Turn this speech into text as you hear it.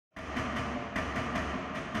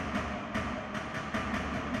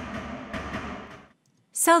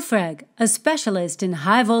Selfrag, a specialist in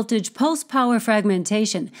high-voltage pulse-power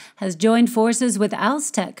fragmentation, has joined forces with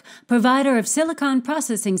Alstec, provider of silicon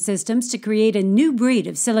processing systems, to create a new breed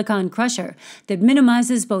of silicon crusher that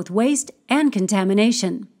minimizes both waste and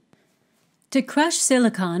contamination. To crush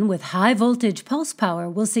silicon with high-voltage pulse power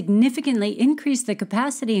will significantly increase the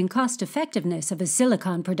capacity and cost-effectiveness of a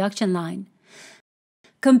silicon production line.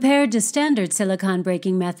 Compared to standard silicon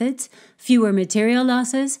breaking methods, fewer material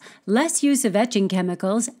losses, less use of etching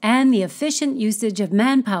chemicals, and the efficient usage of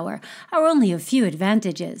manpower are only a few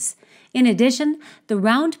advantages. In addition, the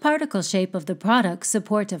round particle shape of the product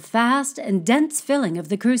supports a fast and dense filling of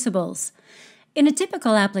the crucibles. In a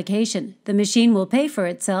typical application, the machine will pay for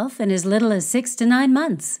itself in as little as 6 to 9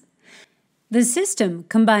 months. The system,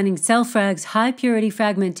 combining Selfrag's high-purity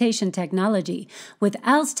fragmentation technology with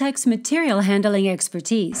Alstec's material handling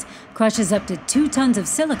expertise, crushes up to 2 tons of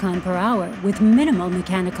silicon per hour with minimal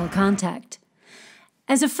mechanical contact.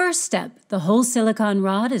 As a first step, the whole silicon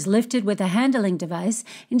rod is lifted with a handling device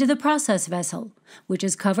into the process vessel, which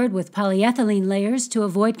is covered with polyethylene layers to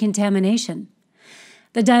avoid contamination.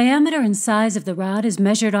 The diameter and size of the rod is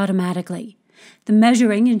measured automatically. The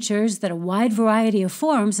measuring ensures that a wide variety of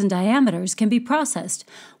forms and diameters can be processed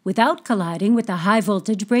without colliding with the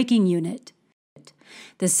high-voltage breaking unit.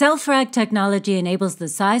 The Selfrag technology enables the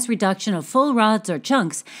size reduction of full rods or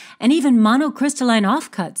chunks, and even monocrystalline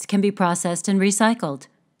offcuts can be processed and recycled.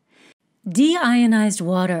 Deionized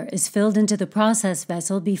water is filled into the process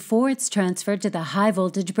vessel before it's transferred to the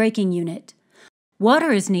high-voltage breaking unit.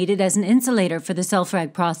 Water is needed as an insulator for the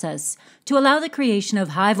Selfrag process to allow the creation of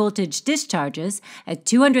high-voltage discharges at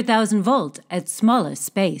 200,000 volt at smallest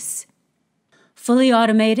space. Fully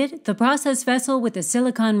automated, the process vessel with the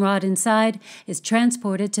silicon rod inside is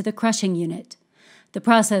transported to the crushing unit. The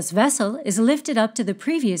process vessel is lifted up to the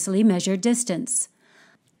previously measured distance.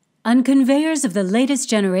 On conveyors of the latest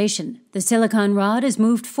generation, the silicon rod is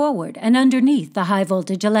moved forward and underneath the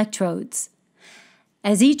high-voltage electrodes.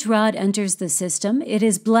 As each rod enters the system, it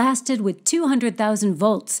is blasted with 200,000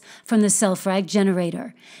 volts from the Selfrag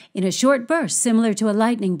generator, in a short burst similar to a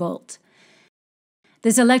lightning bolt.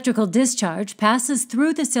 This electrical discharge passes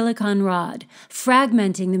through the silicon rod,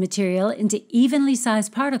 fragmenting the material into evenly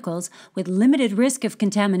sized particles with limited risk of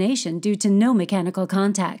contamination due to no mechanical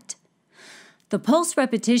contact. The pulse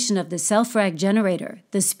repetition of the Selfrag generator,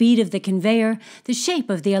 the speed of the conveyor, the shape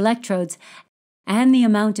of the electrodes, and the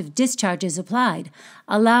amount of discharges applied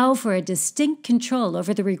allow for a distinct control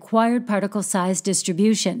over the required particle size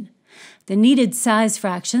distribution. The needed size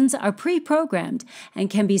fractions are pre-programmed and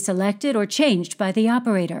can be selected or changed by the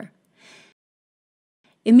operator.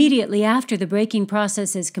 Immediately after the breaking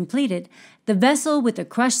process is completed, the vessel with the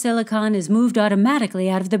crushed silicon is moved automatically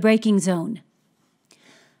out of the breaking zone.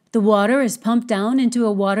 The water is pumped down into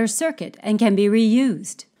a water circuit and can be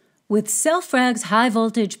reused. With Selfrag's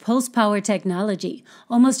high-voltage pulse power technology,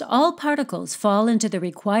 almost all particles fall into the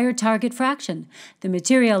required target fraction. The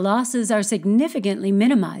material losses are significantly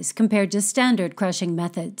minimized compared to standard crushing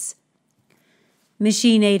methods.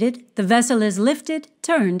 Machine-aided, the vessel is lifted,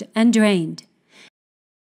 turned, and drained.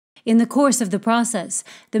 In the course of the process,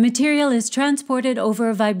 the material is transported over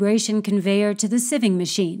a vibration conveyor to the sieving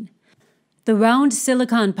machine. The round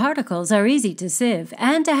silicon particles are easy to sieve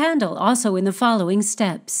and to handle also in the following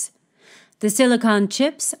steps. The silicon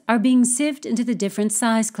chips are being sieved into the different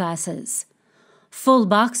size classes. Full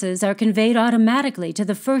boxes are conveyed automatically to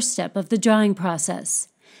the first step of the drying process.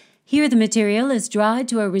 Here the material is dried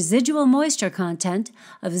to a residual moisture content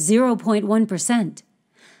of 0.1%.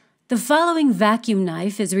 The following vacuum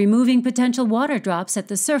knife is removing potential water drops at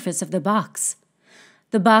the surface of the box.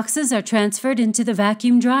 The boxes are transferred into the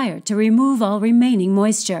vacuum dryer to remove all remaining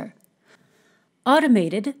moisture.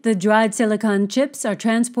 Automated, the dried silicon chips are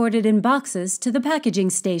transported in boxes to the packaging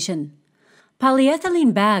station.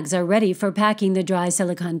 Polyethylene bags are ready for packing the dry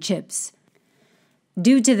silicon chips.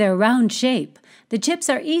 Due to their round shape, the chips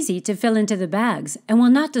are easy to fill into the bags and will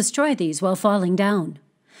not destroy these while falling down.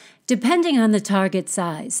 Depending on the target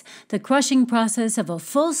size, the crushing process of a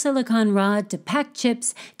full silicon rod to pack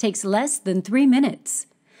chips takes less than 3 minutes.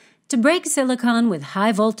 To break silicon with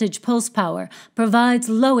high-voltage pulse power provides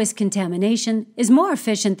lowest contamination, is more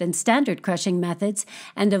efficient than standard crushing methods,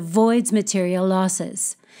 and avoids material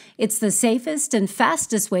losses. It's the safest and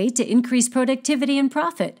fastest way to increase productivity and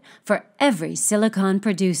profit for every silicon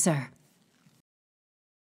producer.